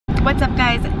What's up,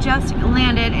 guys? Just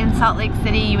landed in Salt Lake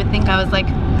City. You would think I was like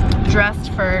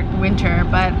dressed for winter,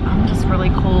 but I'm just really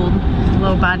cold.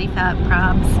 Low body fat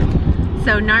probs.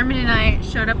 So Narman and I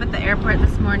showed up at the airport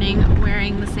this morning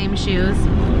wearing the same shoes.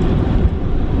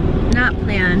 Not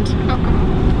planned.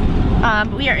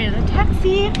 But we are in a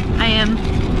taxi. I am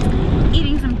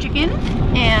eating some chicken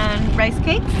and rice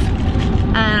cakes,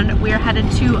 and we are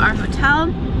headed to our hotel.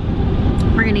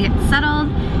 We're gonna get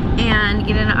settled and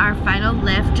get in our final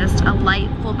lift, just a light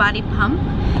full body pump,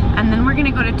 and then we're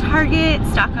gonna go to Target,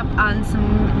 stock up on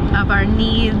some of our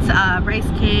needs, rice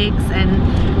cakes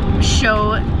and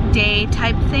show day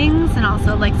type things, and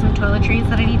also like some toiletries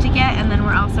that I need to get. And then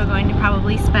we're also going to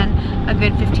probably spend a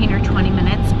good 15 or 20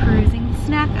 minutes perusing the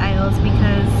snack aisles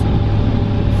because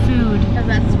food. Because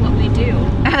that's what we do.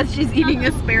 As she's eating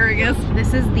asparagus.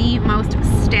 This is the most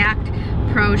stacked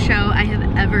pro show I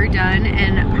have ever done,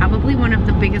 and probably one of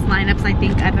the biggest lineups I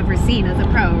think I've ever seen as a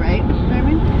pro, right,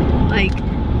 Caryn? Like,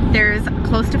 there's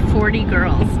close to 40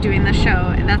 girls doing the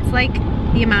show. That's like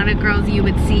the amount of girls you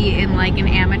would see in like an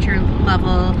amateur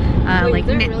level, Wait,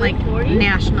 like 40?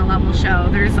 National level show.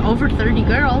 There's over 30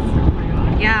 girls. Oh my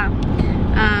god. Yeah.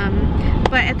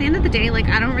 But at the end of the day, like,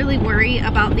 I don't really worry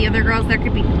about the other girls. There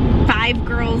could be 5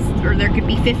 girls or there could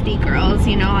be 50 girls,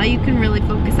 you know. All you can really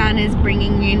focus on is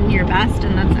bringing in your best,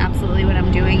 and that's absolutely what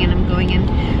I'm doing, and I'm going in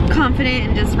confident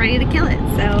and just ready to kill it.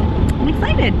 So I'm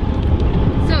excited.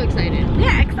 So excited.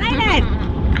 Yeah, excited.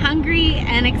 Hungry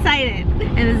and excited.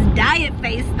 And this diet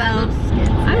face though.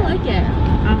 I like it.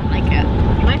 I don't like it.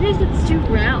 My face is too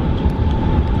round.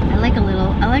 I like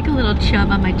a little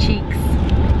chub on my cheeks.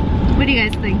 What do you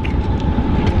guys think?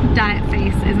 Diet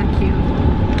face isn't cute.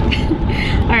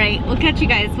 Alright, we'll catch you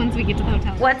guys once we get to the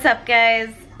hotel. What's up, guys?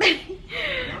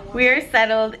 We are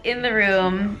settled in the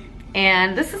room,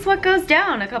 and this is what goes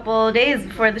down a couple days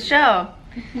before the show.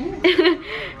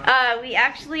 We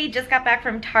actually just got back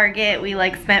from Target. We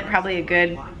like spent probably a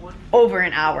good over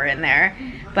an hour in there,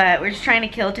 but we're just trying to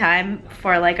kill time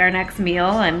for like our next meal,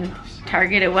 and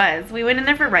Target it was. We went in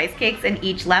there for rice cakes and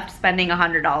each left spending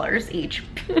 $100 each.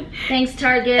 Thanks,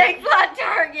 Target. Thanks a lot,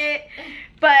 Target.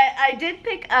 But I did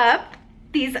pick up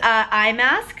these eye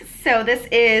masks. So this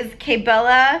is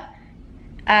Kebella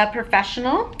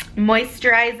Professional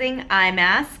Moisturizing Eye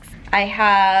Masks. I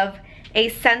have a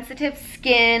sensitive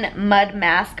skin mud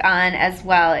mask on as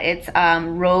well. It's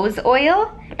rose oil.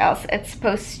 What else? It's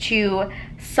supposed to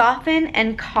soften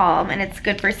and calm, and it's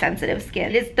good for sensitive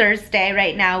skin. It is Thursday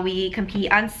right now. We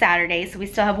compete on Saturday, so we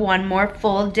still have one more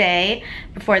full day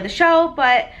before the show.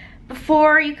 But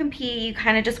before you compete, you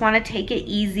kind of just want to take it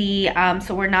easy.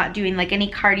 So we're not doing like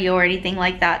any cardio or anything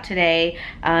like that today.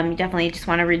 You definitely just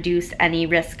want to reduce any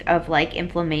risk of like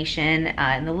inflammation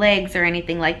in the legs or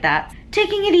anything like that.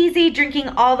 Taking it easy, drinking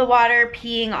all the water,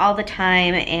 peeing all the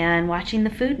time, and watching the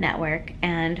Food Network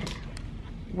and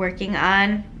working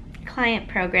on client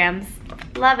programs.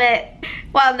 Love it.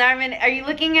 Wow, Narman, are you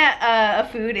looking at a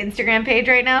food Instagram page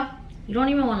right now? You don't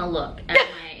even want to look at my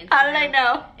Instagram. How did I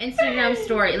know? Instagram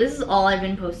story. This is all I've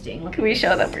been posting. Look. Can we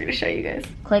show them? We're gonna show you guys.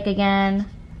 Click again.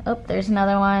 Oh, there's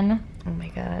another one. Oh my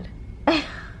god.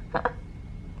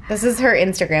 This is her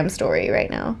Instagram story right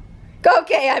now.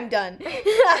 Okay, I'm done.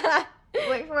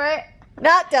 Wait for it.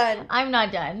 Not done. I'm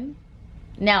not done.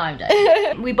 Now I'm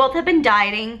done. We both have been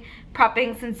dieting,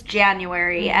 prepping since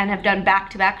January, and have done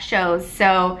back-to-back shows.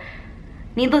 So,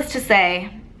 needless to say,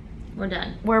 we're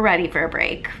done. We're ready for a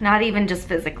break. Not even just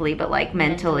physically, but like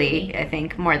mentally, I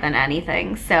think, more than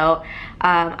anything. So,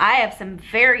 I have some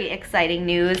very exciting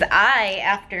news.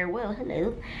 After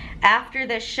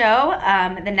this show,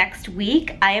 the next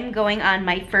week, I am going on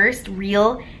my first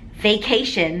real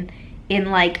vacation in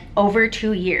like over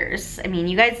 2 years. I mean,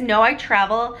 you guys know I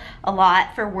travel a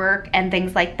lot for work and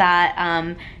things like that.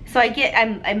 So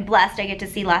I'm blessed. I get to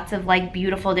see lots of like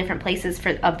beautiful different places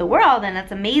of the world, and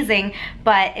that's amazing.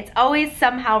 But it's always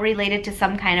somehow related to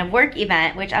some kind of work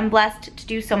event, which I'm blessed to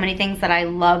do so many things that I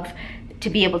love to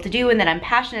be able to do and that I'm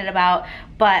passionate about.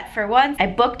 But for once, I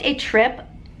booked a trip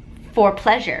for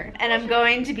pleasure, and I'm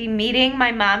going to be meeting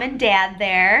my mom and dad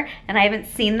there, and I haven't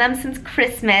seen them since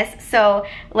Christmas. So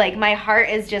like my heart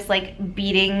is just like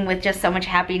beating with just so much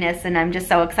happiness, and I'm just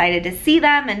so excited to see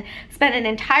them and spend an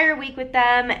entire week with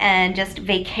them and just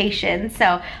vacation.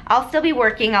 So I'll still be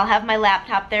working. I'll have my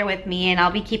laptop there with me, and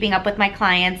I'll be keeping up with my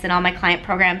clients and all my client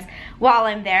programs while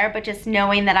I'm there, but just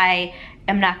knowing that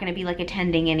I'm not going to be like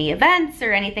attending any events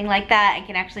or anything like that, and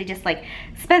can actually just like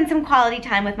spend some quality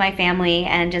time with my family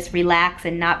and just relax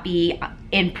and not be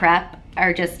in prep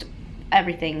or just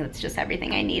everything. That's just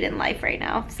everything I need in life right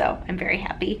now. So I'm very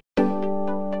happy.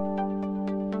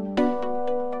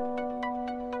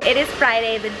 It is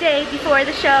Friday, the day before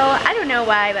the show. I don't know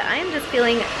why, but I am just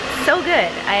feeling so good.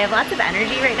 I have lots of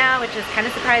energy right now, which is kind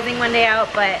of surprising one day out,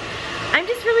 but I'm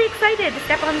just really excited to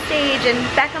step on stage and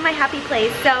back on my happy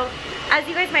place. So, as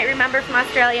you guys might remember from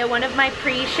Australia, one of my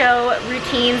pre-show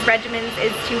routines, regimens,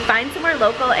 is to find somewhere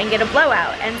local and get a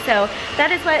blowout. And so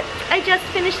that is what I just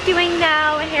finished doing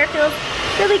now. My hair feels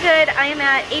really good. I am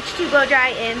at H2 Blow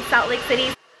Dry in Salt Lake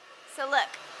City. So look,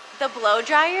 the blow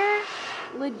dryer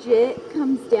legit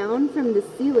comes down from the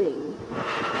ceiling.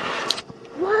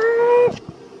 What?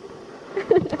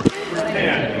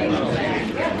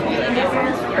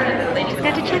 Just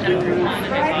got to check in.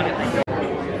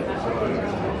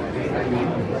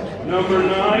 Number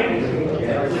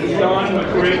 9, John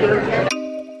McGregor.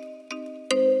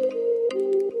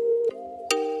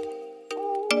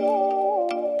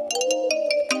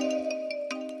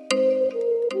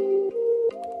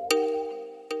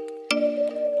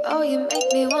 Oh, you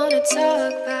make me wanna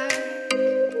talk back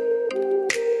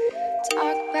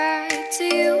to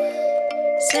you.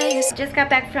 Just got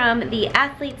back from the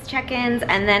athletes check-ins,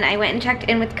 and then I went and checked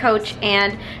in with Coach,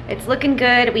 and it's looking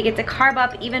good. We get to carb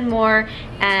up even more,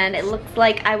 and it looks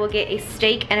like I will get a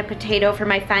steak and a potato for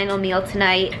my final meal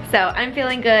tonight. So I'm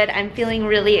feeling good. I'm feeling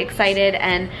really excited,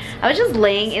 and I was just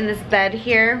laying in this bed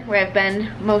here where I've been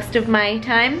most of my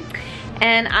time,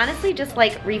 and honestly just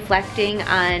like reflecting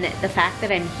on the fact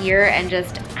that I'm here and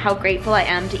just how grateful I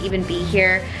am to even be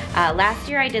here. Last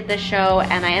year I did this show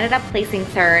and I ended up placing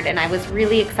 3rd, and I was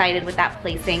really excited with that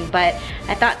placing, but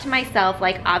I thought to myself,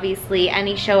 like, obviously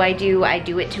any show I do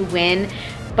it to win.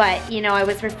 But you know, I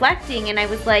was reflecting and I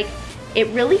was like, it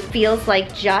really feels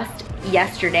like just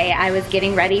yesterday I was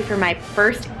getting ready for my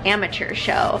first amateur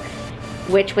show,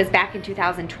 which was back in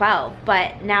 2012.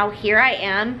 But now here I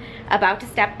am about to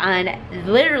step on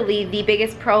literally the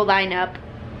biggest pro lineup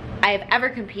I have ever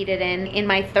competed in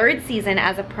my 3rd season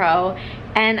as a pro,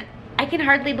 and I can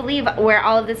hardly believe where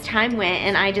all of this time went.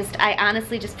 And I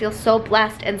honestly just feel so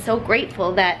blessed and so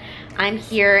grateful that I'm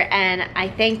here, and I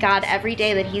thank God every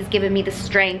day that He's given me the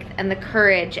strength and the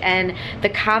courage and the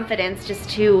confidence just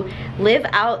to live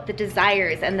out the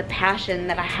desires and the passion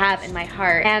that I have in my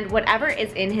heart. And whatever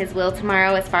is in His will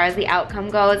tomorrow as far as the outcome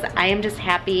goes, I am just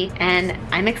happy and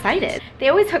I'm excited. They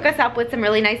always hook us up with some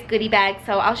really nice goodie bags,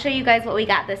 so I'll show you guys what we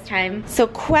got this time. So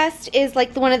Quest is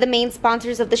like one of the main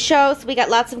sponsors of the show, so we got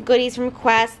lots of goodies from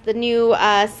Quest. The new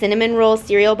cinnamon roll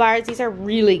cereal bars, these are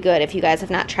really good if you guys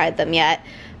have not tried them yet.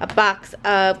 A box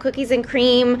of cookies and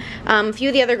cream. A few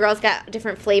of the other girls got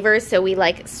different flavors, so we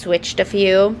like switched a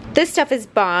few. This stuff is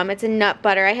bomb. It's a nut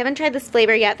butter. I haven't tried this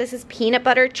flavor yet. This is peanut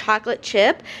butter chocolate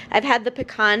chip. I've had the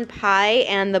pecan pie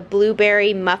and the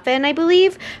blueberry muffin, I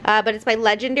believe, but it's by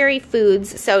Legendary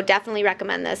Foods, so definitely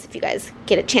recommend this if you guys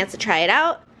get a chance to try it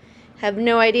out. Have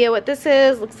no idea what this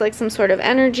is. Looks like some sort of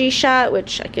energy shot,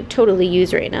 which I could totally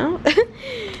use right now.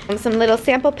 Some little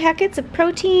sample packets of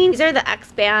protein. These are the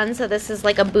X bands, so this is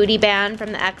like a booty band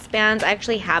from the X bands. I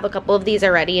actually have a couple of these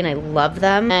already and I love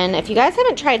them. And if you guys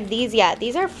haven't tried these yet,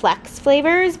 these are Flex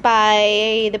flavors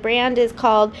by, the brand is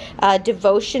called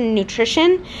Devotion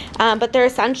Nutrition, but they're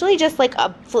essentially just like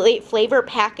a flavor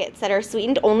packets that are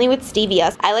sweetened only with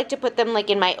stevia. I like to put them like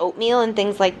in my oatmeal and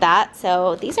things like that,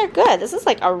 so these are good. This is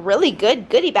like a really good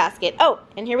goodie basket. Oh,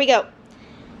 and here we go.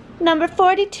 Number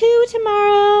 42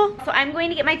 tomorrow. So I'm going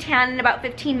to get my tan in about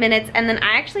 15 minutes, and then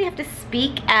I actually have to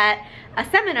speak at a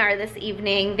seminar this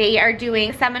evening. They are doing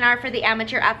a seminar for the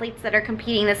amateur athletes that are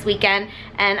competing this weekend,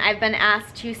 and I've been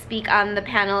asked to speak on the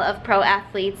panel of pro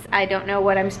athletes. I don't know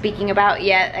what I'm speaking about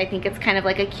yet. I think it's kind of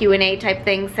like a Q&A type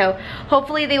thing, so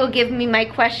hopefully they will give me my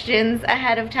questions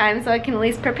ahead of time so I can at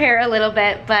least prepare a little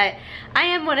bit. But I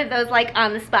am one of those like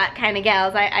on the spot kind of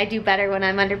gals. I do better when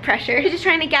I'm under pressure. Just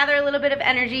trying to gather a little bit of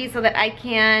energy so that I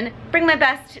can bring my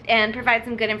best and provide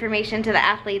some good information to the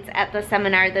athletes at the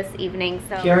seminar this evening.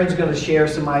 So Caryn's going to share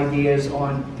some ideas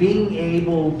on being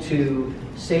able to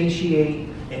satiate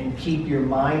and keep your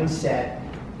mindset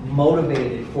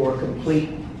motivated for a complete,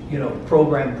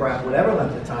 program prep, whatever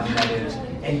length of time that is,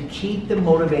 and keep the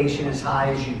motivation as high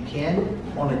as you can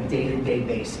on a day-to-day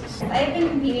basis. I've been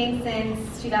competing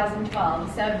since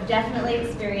 2012, so I've definitely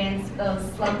experienced those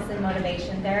slumps in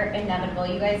motivation. They're inevitable.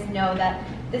 You guys know that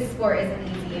this sport isn't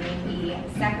easy. I mean,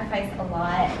 we sacrifice a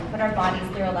lot, we put our bodies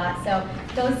through a lot, so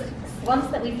those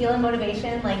slumps that we feel in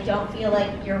motivation, like, don't feel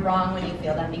like you're wrong when you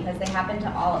feel them, because they happen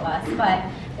to all of us. But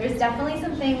there's definitely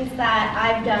some things that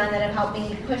I've done that have helped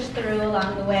me push through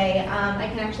along the way. I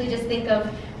can actually just think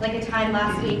of like a time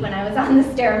last week when I was on the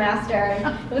Stairmaster,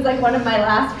 and it was like one of my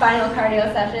last final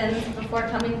cardio sessions before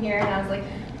coming here, and I was like,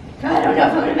 God, I don't know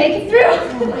if I'm gonna make it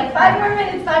through. Like 5 more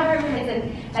minutes,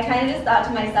 and I kind of just thought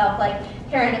to myself, like,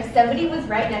 Caryn, if somebody was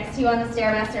right next to you on the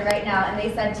Stairmaster right now and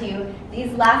they said to you,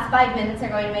 these last 5 minutes are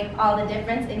going to make all the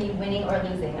difference in you winning or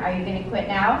losing, are you going to quit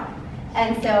now?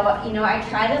 And so, you know, I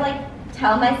try to like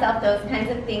tell myself those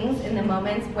kinds of things in the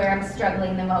moments where I'm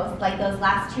struggling the most, like those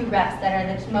last 2 reps that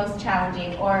are the most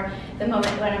challenging, or the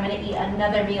moment when I'm going to eat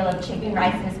another meal of chicken,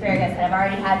 rice, and asparagus that I've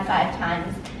already had 5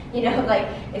 times. You know, like,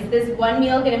 is this one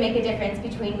meal going to make a difference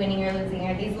between winning or losing?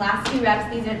 Or these last 2 reps,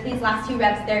 these last 2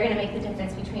 reps, they're going to make the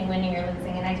difference between winning or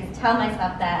losing. And I just tell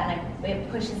myself that, and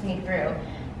it pushes me through.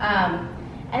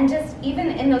 And just even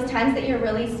in those times that you're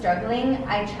really struggling,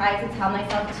 I try to tell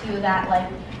myself too that, like,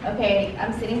 okay,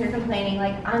 I'm sitting here complaining,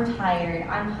 like, I'm tired,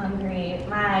 I'm hungry,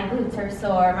 my glutes are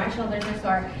sore, my shoulders are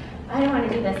sore, I don't want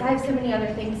to do this, I have so many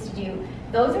other things to do.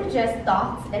 Those are just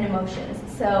thoughts and emotions.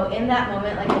 So in that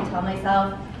moment, like, I tell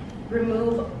myself,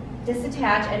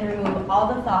 disattach and remove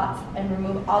all the thoughts and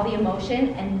remove all the emotion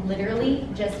and literally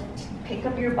just pick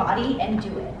up your body and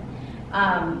do it.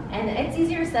 And it's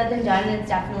easier said than done. It's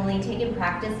definitely taken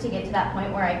practice to get to that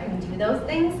point where I can do those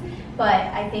things. But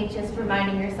I think just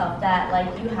reminding yourself that,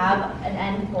 like, you have an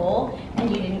end goal and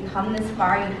you didn't come this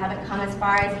far. You haven't come as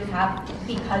far as you have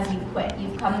because you quit.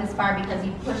 You've come this far because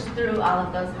you've pushed through all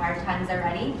of those hard times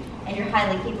already, and you're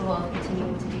highly capable of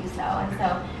continuing to do so. And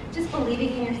so just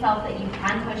believing in yourself that you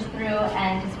can push through,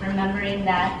 and just remembering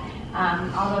that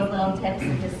all those little tips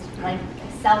are just like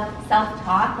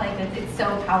self-talk, like it's so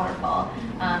powerful.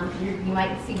 You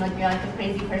might seem like you're like a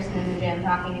crazy person in the gym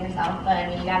talking to yourself, but I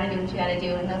mean, you gotta do what you gotta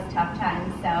do in those tough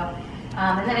times. So,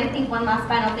 and then I think one last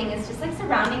final thing is just like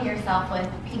surrounding yourself with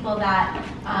people that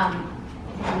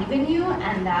believe in you,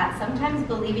 and that sometimes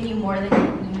believe in you more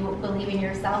than you believe in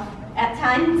yourself at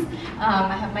times.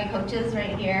 I have my coaches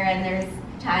right here, and there's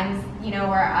times, you know,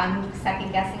 where I'm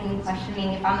second guessing and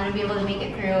questioning if I'm gonna be able to make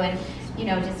it through, and you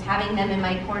know, just having them in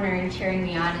my corner and cheering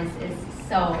me on is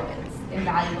so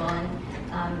invaluable.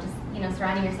 And just, you know,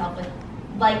 surrounding yourself with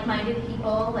like-minded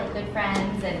people, like good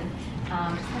friends, and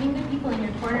just having good people in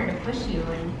your corner to push you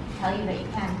and tell you that you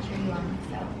can, cheer you on.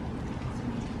 So.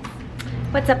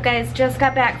 What's up, guys? Just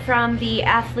got back from the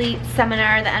athlete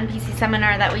seminar, the NPC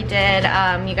seminar that we did.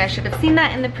 You guys should have seen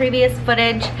that in the previous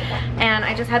footage. And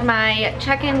I just had my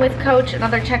check-in with coach,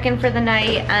 another check-in for the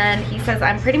night, and he says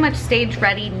I'm pretty much stage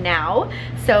ready now.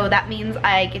 So that means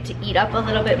I get to eat up a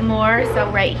little bit more. So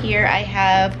right here I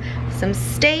have some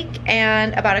steak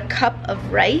and about a cup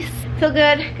of rice. Feel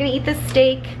good, gonna eat this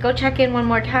steak, go check in one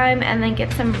more time, and then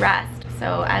get some rest.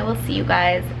 So I will see you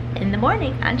guys in the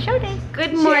morning on show day.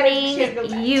 Good morning,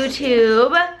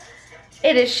 YouTube.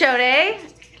 It is show day.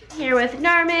 Here with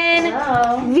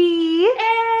Narman, V,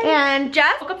 and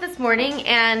Jess. Woke up this morning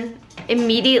and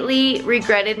immediately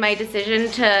regretted my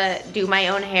decision to do my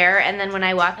own hair. And then when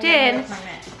I walked in,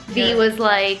 V was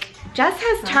like, Jess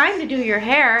has time to do your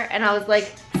hair. And I was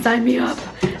like, sign me up.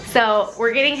 So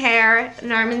we're getting hair.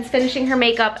 Narman's finishing her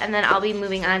makeup, and then I'll be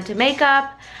moving on to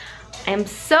makeup. I'm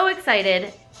so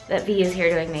excited that V is here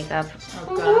doing makeup.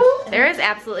 Oh, gosh. There is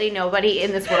absolutely nobody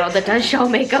in this world that does show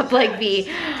makeup like V.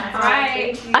 That's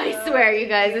right. I swear, you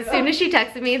guys, as soon as she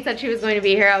texted me and said she was going to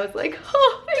be here, I was like,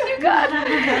 oh, thank you, God.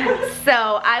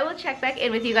 So I will check back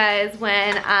in with you guys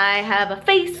when I have a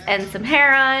face and some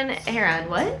hair on. Hair on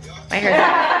what? My hair's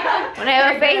on. When I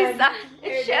have a face on.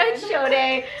 It's show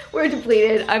day. We're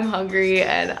depleted. I'm hungry,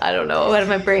 and I don't know,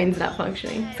 my brain's not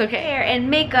functioning. It's okay. Hair and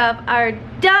makeup are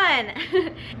done.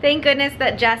 Thank goodness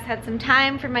that Jess had some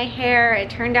time for my hair.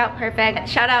 It turned out perfect.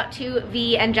 Shout out to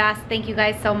V and Jess. Thank you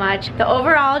guys so much. The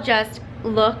overall just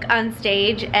look on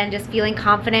stage and just feeling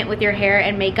confident with your hair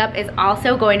and makeup is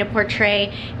also going to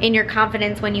portray in your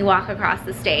confidence when you walk across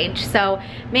the stage. So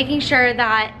making sure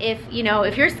that if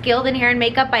you're skilled in hair and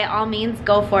makeup, by all means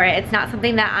go for it. It's not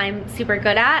something that I'm super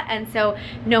good at, and so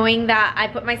knowing that I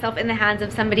put myself in the hands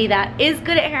of somebody that is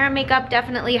good at hair and makeup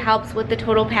definitely helps with the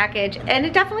total package, and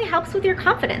it definitely helps with your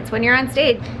confidence when you're on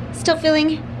stage. Still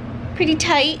feeling pretty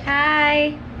tight.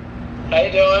 Hi. How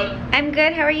you doing? I'm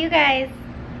good. How are you guys?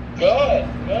 Good,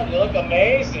 good. You look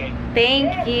amazing.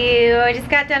 Thank you. I just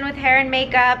got done with hair and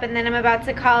makeup, and then I'm about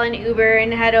to call an Uber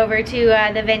and head over to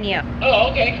the venue. Oh,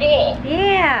 okay, cool.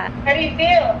 Yeah. How do you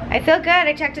feel? I feel good.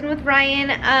 I checked in with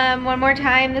Ryan one more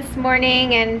time this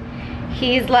morning, and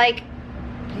he's like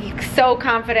so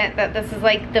confident that this is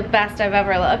like the best I've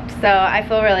ever looked. So I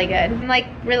feel really good. I'm like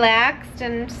relaxed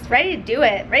and just ready to do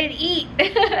it, ready to eat.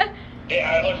 Yeah,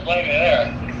 I look like it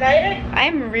there. Excited?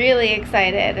 I'm really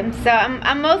excited.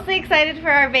 I'm mostly excited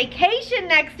for our vacation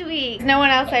next week. There's no one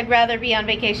else I'd rather be on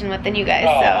vacation with than you guys,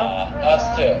 so.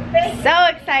 Us too. So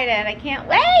excited. I can't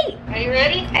wait. Are you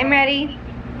ready? I'm ready.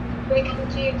 We come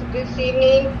to you this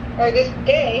evening, or this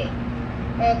day,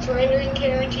 surrendering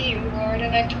Caryn to you, Lord.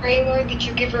 And I pray, Lord, that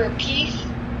you give her a peace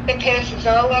that passes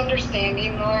all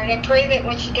understanding, Lord. I pray that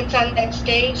when she gets on that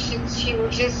stage, she will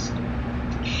just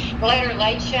let her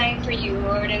light shine for you,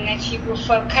 Lord, and that she will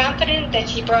feel confident that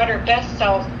she brought her best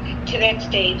self to that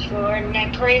stage, Lord. And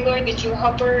I pray, Lord, that you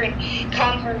help her and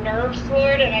calm her nerves,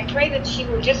 Lord. And I pray that she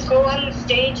will just go on the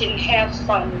stage and have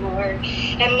fun, Lord.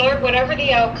 And Lord, whatever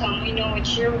the outcome, we know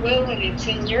it's your will and it's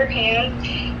in your hands.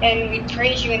 And we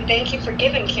praise you and thank you for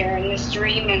giving Caryn this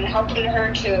dream and helping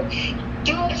her to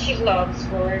do what she loves,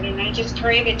 Lord. And I just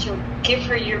pray that you'll give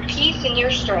her your peace and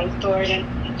your strength, Lord, and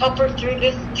help her through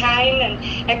this time.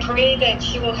 And I pray that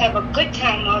she will have a good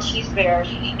time while she's there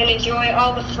and enjoy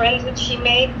all the friends that she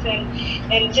makes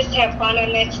and just have fun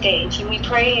on that stage. And we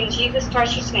pray in Jesus'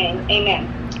 precious name. Amen.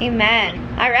 Amen.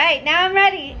 All right, now I'm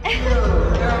ready.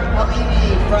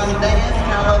 Paolini from Venice,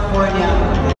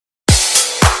 California.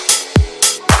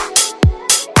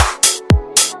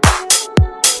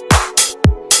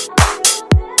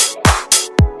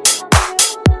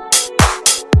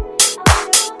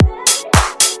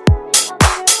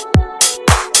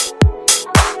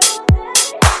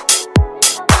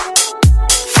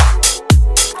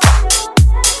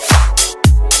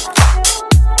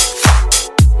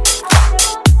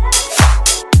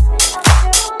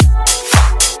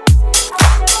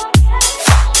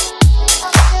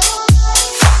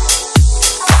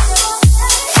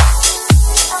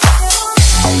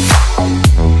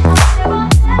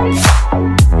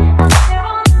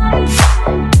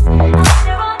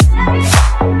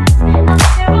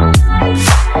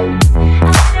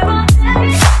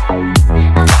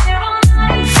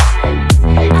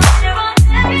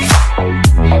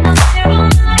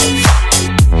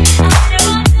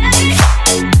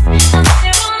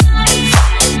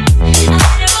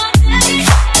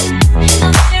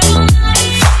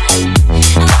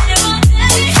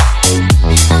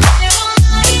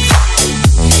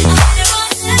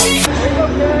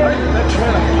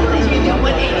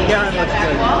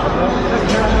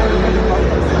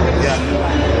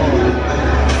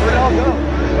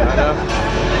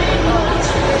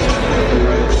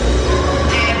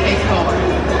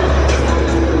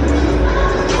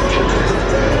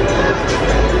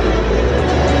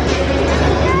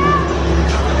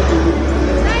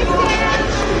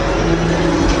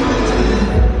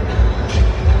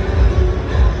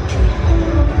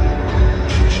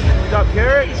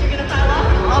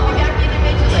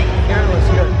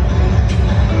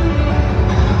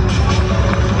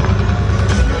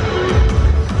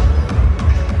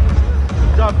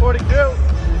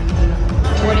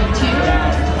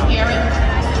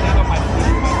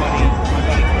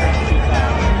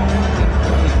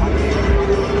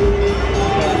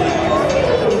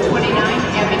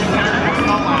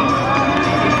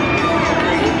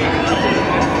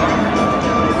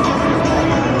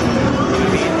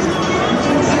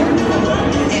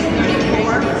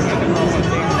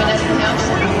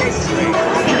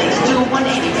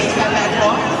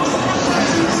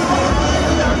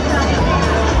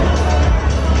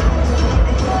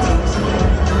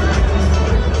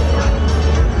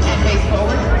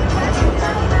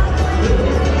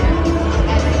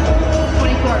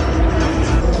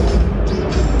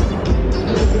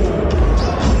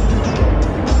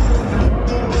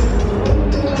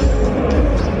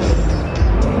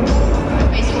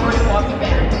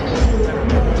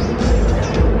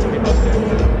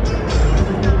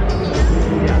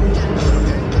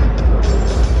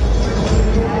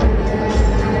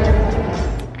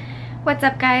 What's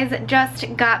up, guys?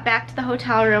 Just got back to the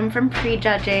hotel room from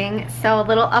prejudging, so a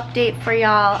little update for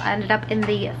y'all. I ended up in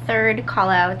the 3rd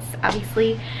callouts.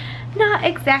 Obviously not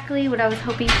exactly what I was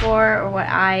hoping for or what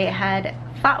I had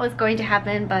thought was going to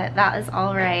happen, but that is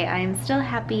all right. I am still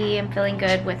happy and feeling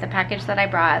good with the package that I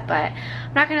brought, but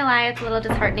I'm not gonna lie, it's a little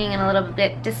disheartening and a little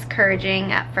bit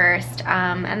discouraging at first,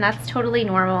 and that's totally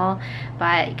normal,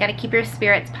 but you gotta keep your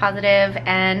spirits positive.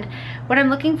 And what I'm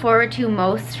looking forward to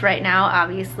most right now,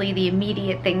 obviously the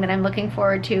immediate thing that I'm looking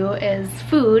forward to is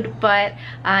food, but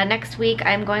next week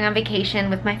I'm going on vacation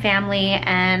with my family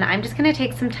and I'm just gonna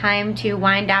take some time to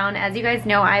wind down. As you guys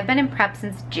know, I've been in prep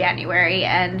since January,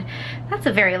 and that's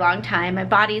a very long time. My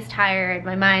body's tired,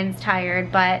 my mind's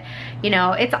tired, but you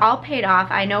know, it's all paid off.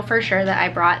 I know for sure that I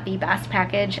brought the best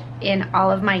package in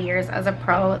all of my years as a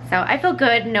pro, so I feel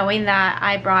good knowing that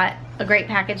I brought a great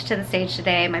package to the stage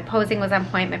today. My posing was on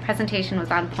point, my presentation was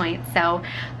on point, so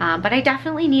but I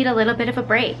definitely need a little bit of a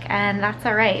break, and that's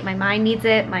all right. My mind needs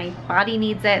it, my body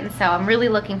needs it, and so I'm really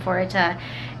looking forward to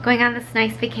going on this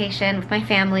nice vacation with my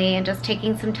family and just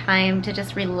taking some time to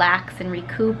just relax and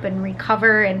recoup and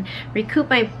recover and recoup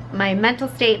my mental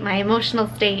state, my emotional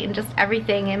state, and just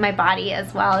everything in my body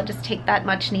as well, and just take that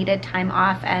much needed time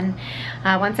off. And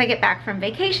once I get back from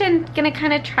vacation, gonna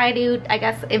kind of try to, I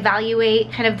guess,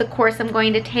 evaluate kind of the course I'm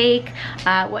going to take,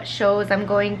 what shows I'm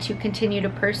going to continue to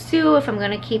pursue, if I'm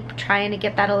gonna keep trying to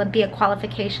get that Olympia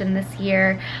qualification this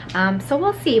year. So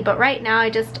we'll see, but right now I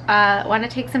just want to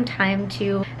take some time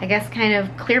to, I guess, kind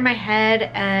of clear my head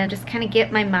and just kind of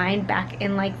get my mind back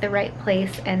in like the right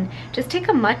place and just take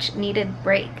a much needed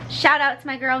break. Shout out to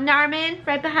my girl Narman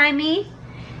right behind me.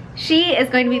 She is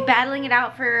going to be battling it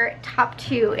out for top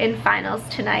 2 in finals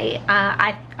tonight.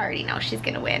 I already know she's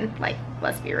gonna win, like,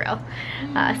 let's be real.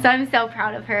 So I'm so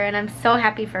proud of her and I'm so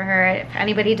happy for her. If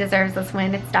anybody deserves this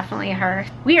win, it's definitely her.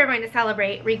 We are going to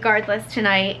celebrate regardless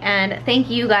tonight, and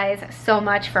thank you guys so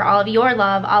much for all of your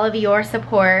love, all of your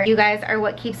support. You guys are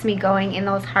what keeps me going in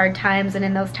those hard times and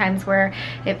in those times where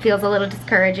it feels a little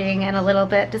discouraging and a little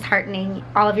bit disheartening.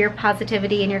 All of your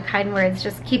positivity and your kind words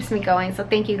just keeps me going. So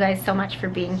thank you guys so much for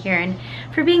being here and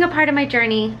for being a part of my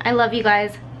journey. I love you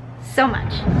guys so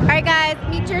much. All right, guys,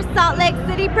 meet your Salt Lake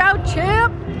City pro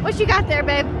champ. What you got there,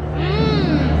 babe?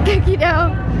 Cookie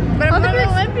dough. But I'm going to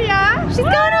Olympia. She's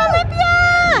going to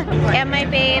Olympia. And my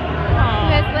babe,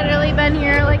 who has literally been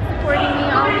here, like, supporting me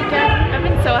all weekend. I've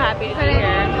been so happy to be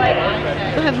here. Like,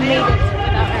 have made it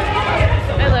without her.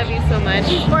 I love you so much.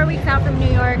 She's 4 weeks out from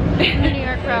New York, New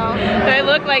York pro. I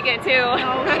look like it too. Oh,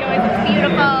 she always looks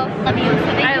beautiful. Love you. So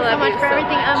thank you so much for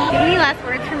everything. Any last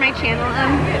words for my channel?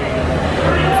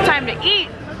 It's time to eat.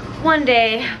 One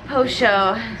day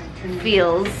post-show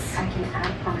feels.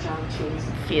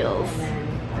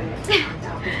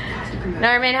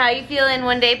 Norman, how you feeling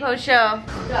one day post-show?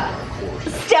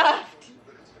 Stuffed.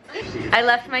 I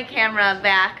left my camera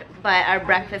back, but our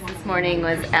breakfast this morning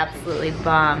was absolutely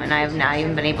bomb, and I have not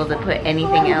even been able to put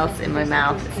anything else in my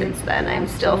mouth since then. I'm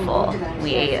still full.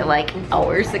 We ate it like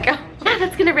hours ago.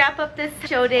 That's gonna wrap up this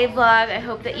show day vlog. I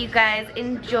hope that you guys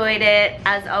enjoyed it.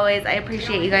 As always, I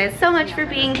appreciate you guys so much for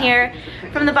being here.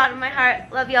 From the bottom of my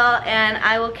heart, love y'all, and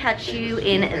I will catch you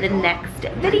in the next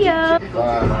video.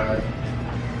 Bye.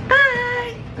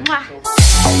 Bye.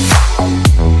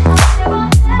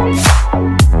 Mwah.